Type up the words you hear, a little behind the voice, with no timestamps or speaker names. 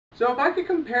So if I could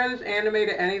compare this anime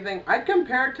to anything, I'd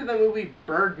compare it to the movie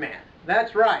Birdman.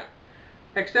 That's right.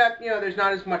 Except, there's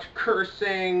not as much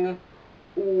cursing,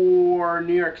 or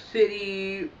New York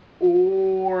City,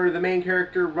 or the main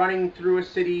character running through a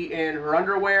city in her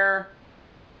underwear,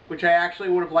 which I actually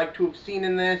would have liked to have seen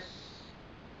in this.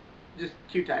 Just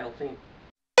cute title scene.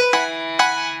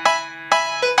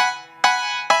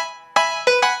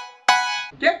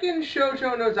 Gekkan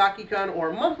Shoujo Nozaki-kun,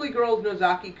 or Monthly Girls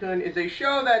Nozaki-kun, is a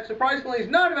show that surprisingly is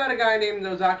not about a guy named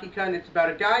Nozaki-kun. It's about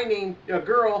a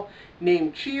girl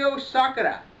named Chio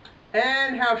Sakura,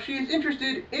 and how she is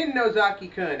interested in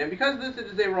Nozaki-kun. And because of this,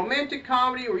 it is a romantic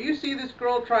comedy where you see this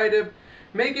girl try to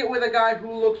make it with a guy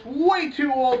who looks way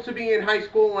too old to be in high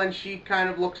school, and she kind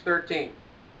of looks 13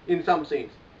 in some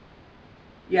scenes.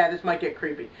 Yeah, this might get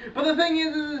creepy. But the thing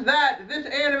is that this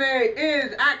anime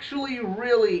is actually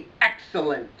really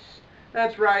excellent.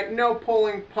 That's right, no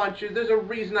pulling punches. There's a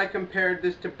reason I compared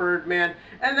this to Birdman,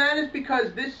 and that is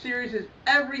because this series is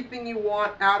everything you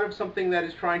want out of something that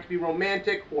is trying to be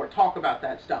romantic or talk about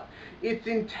that stuff. It's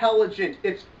intelligent,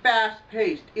 it's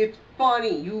fast-paced, it's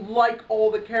funny, you like all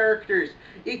the characters,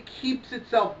 it keeps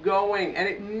itself going, and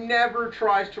it never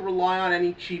tries to rely on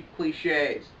any cheap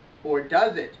cliches. Or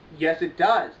does it? Yes, it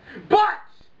does. But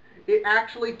it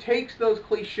actually takes those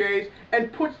cliches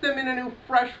and puts them in a new,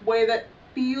 fresh way that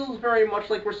feels very much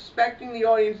like respecting the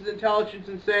audience's intelligence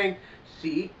and saying,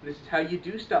 see, this is how you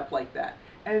do stuff like that.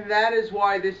 And that is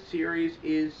why this series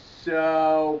is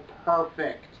so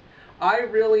perfect. I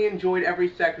really enjoyed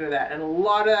every second of that, and a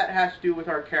lot of that has to do with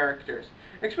our characters.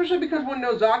 Especially because when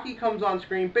Nozaki comes on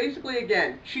screen, basically,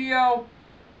 again, Chio,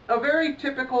 a very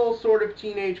typical sort of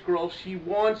teenage girl. She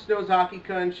wants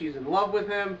Nozaki-kun, she's in love with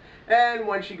him, and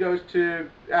when she goes to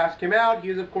ask him out, he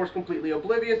is of course completely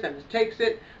oblivious and just takes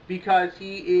it because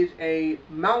he is a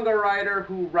manga writer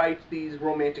who writes these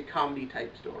romantic comedy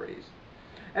type stories.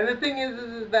 And the thing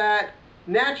is that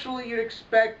naturally you'd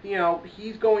expect,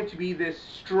 he's going to be this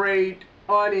straight,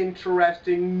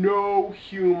 uninteresting, no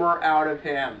humor out of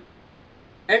him.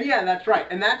 And yeah, that's right,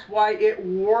 and that's why it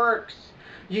works.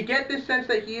 You get this sense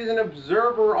that he is an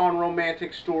observer on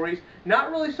romantic stories,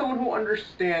 not really someone who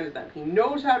understands them. He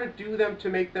knows how to do them to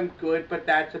make them good, but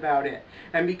that's about it.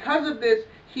 And because of this,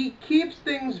 he keeps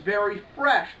things very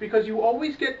fresh, because you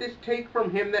always get this take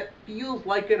from him that feels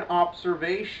like an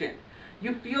observation.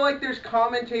 You feel like there's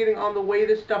commentating on the way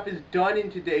this stuff is done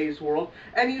in today's world,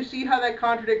 and you see how that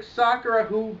contradicts Sakura,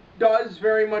 who does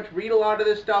very much read a lot of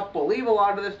this stuff, believe a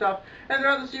lot of this stuff, and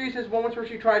throughout the series has moments where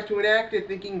she tries to enact it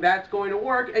thinking that's going to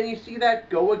work, and you see that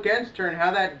go against her and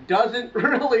how that doesn't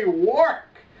really work.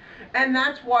 And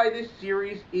that's why this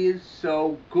series is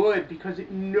so good, because it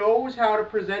knows how to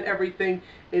present everything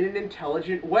in an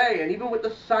intelligent way, and even with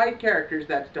the side characters,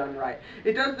 that's done right.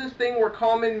 It does this thing where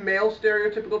common male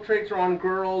stereotypical traits are on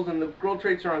girls, and the girl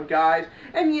traits are on guys,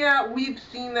 and yeah, we've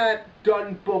seen that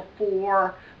done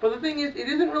before, but the thing is, it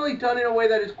isn't really done in a way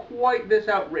that is quite this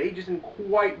outrageous and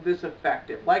quite this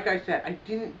effective. Like I said, I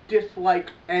didn't dislike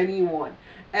anyone.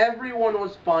 Everyone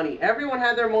was funny. Everyone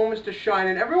had their moments to shine,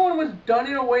 and everyone was done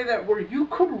in a way that where you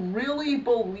could really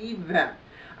believe them.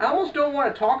 I almost don't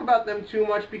want to talk about them too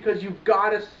much because you've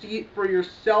got to see it for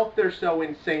yourself. They're so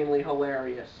insanely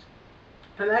hilarious.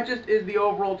 And that just is the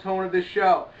overall tone of this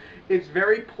show. It's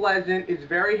very pleasant, it's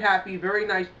very happy, very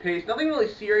nice pace. Nothing really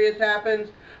serious happens,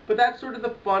 but that's sort of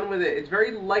the fun with it. It's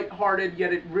very lighthearted,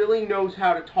 yet it really knows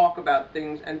how to talk about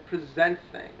things and present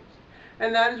things.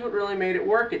 And that is what really made it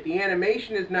work. The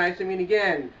animation is nice. I mean,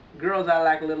 again, girls, I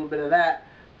like a little bit of that.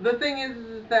 The thing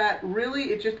is that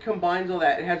really it just combines all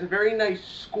that. It has a very nice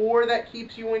score that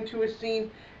keeps you into a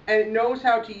scene, and it knows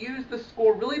how to use the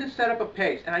score really to set up a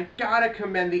pace. And I gotta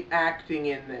commend the acting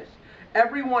in this.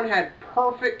 Everyone had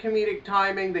perfect comedic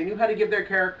timing. They knew how to give their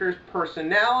characters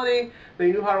personality.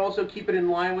 They knew how to also keep it in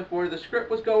line with where the script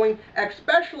was going,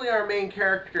 especially our main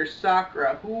character,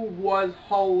 Sakura, who was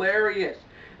hilarious.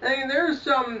 I mean, there's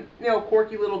some,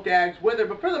 quirky little gags with her,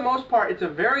 but for the most part, it's a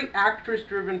very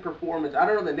actress-driven performance. I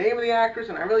don't know the name of the actress,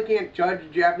 and I really can't judge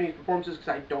Japanese performances because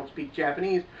I don't speak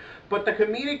Japanese, but the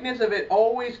comedicness of it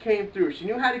always came through. She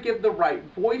knew how to give the right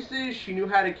voices, she knew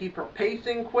how to keep her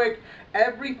pacing quick,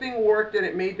 everything worked, and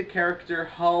it made the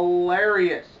character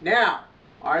hilarious. Now,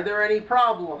 are there any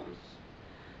problems?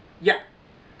 Yeah.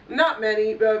 Not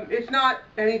many. It's not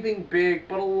anything big,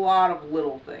 but a lot of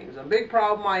little things. A big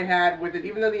problem I had with it,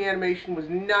 even though the animation was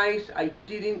nice, I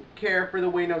didn't care for the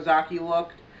way Nozaki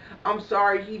looked. I'm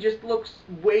sorry, he just looks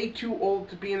way too old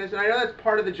to be in this, and I know that's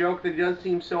part of the joke, that he does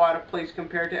seem so out of place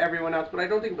compared to everyone else, but I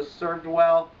don't think it was served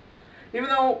well. Even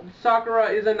though Sakura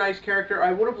is a nice character,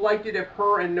 I would have liked it if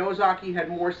her and Nozaki had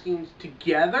more scenes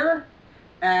together,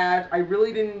 as I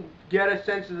really didn't get a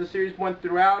sense as the series went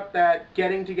throughout that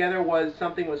getting together was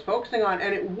something it was focusing on,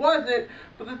 and it wasn't.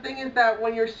 But the thing is that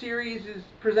when your series is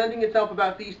presenting itself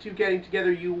about these two getting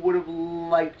together, you would have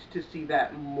liked to see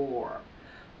that more.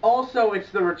 Also,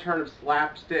 it's the return of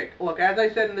slapstick. Look, as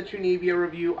I said in the Tunevia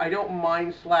review, I don't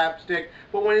mind slapstick,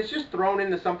 but when it's just thrown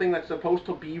into something that's supposed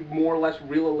to be more or less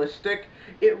realistic,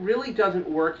 it really doesn't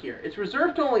work here. It's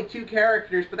reserved to only two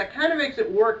characters, but that kind of makes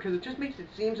it work because it just makes it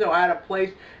seem so out of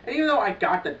place. And even though I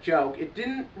got the joke, it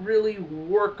didn't really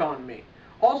work on me.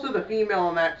 Also, the female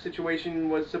in that situation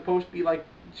was supposed to be like,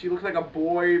 she looks like a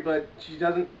boy, but she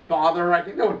doesn't bother her. I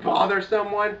think that would bother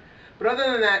someone. But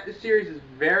other than that, this series is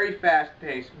very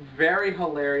fast-paced, very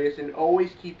hilarious, and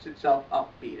always keeps itself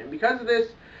upbeat. And because of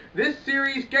this, this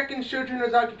series, Gekkan Shoujo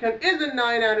Nozaki-kun, is a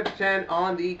 9 out of 10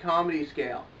 on the comedy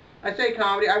scale. I say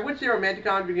comedy, I would say romantic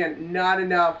comedy, but again, not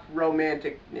enough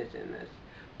romanticness in this.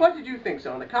 But did you think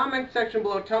so? In the comment section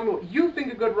below, tell me what you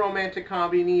think a good romantic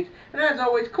comedy needs. And as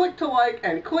always, click to like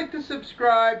and click to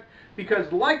subscribe,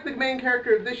 because like the main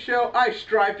character of this show, I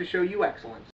strive to show you excellence.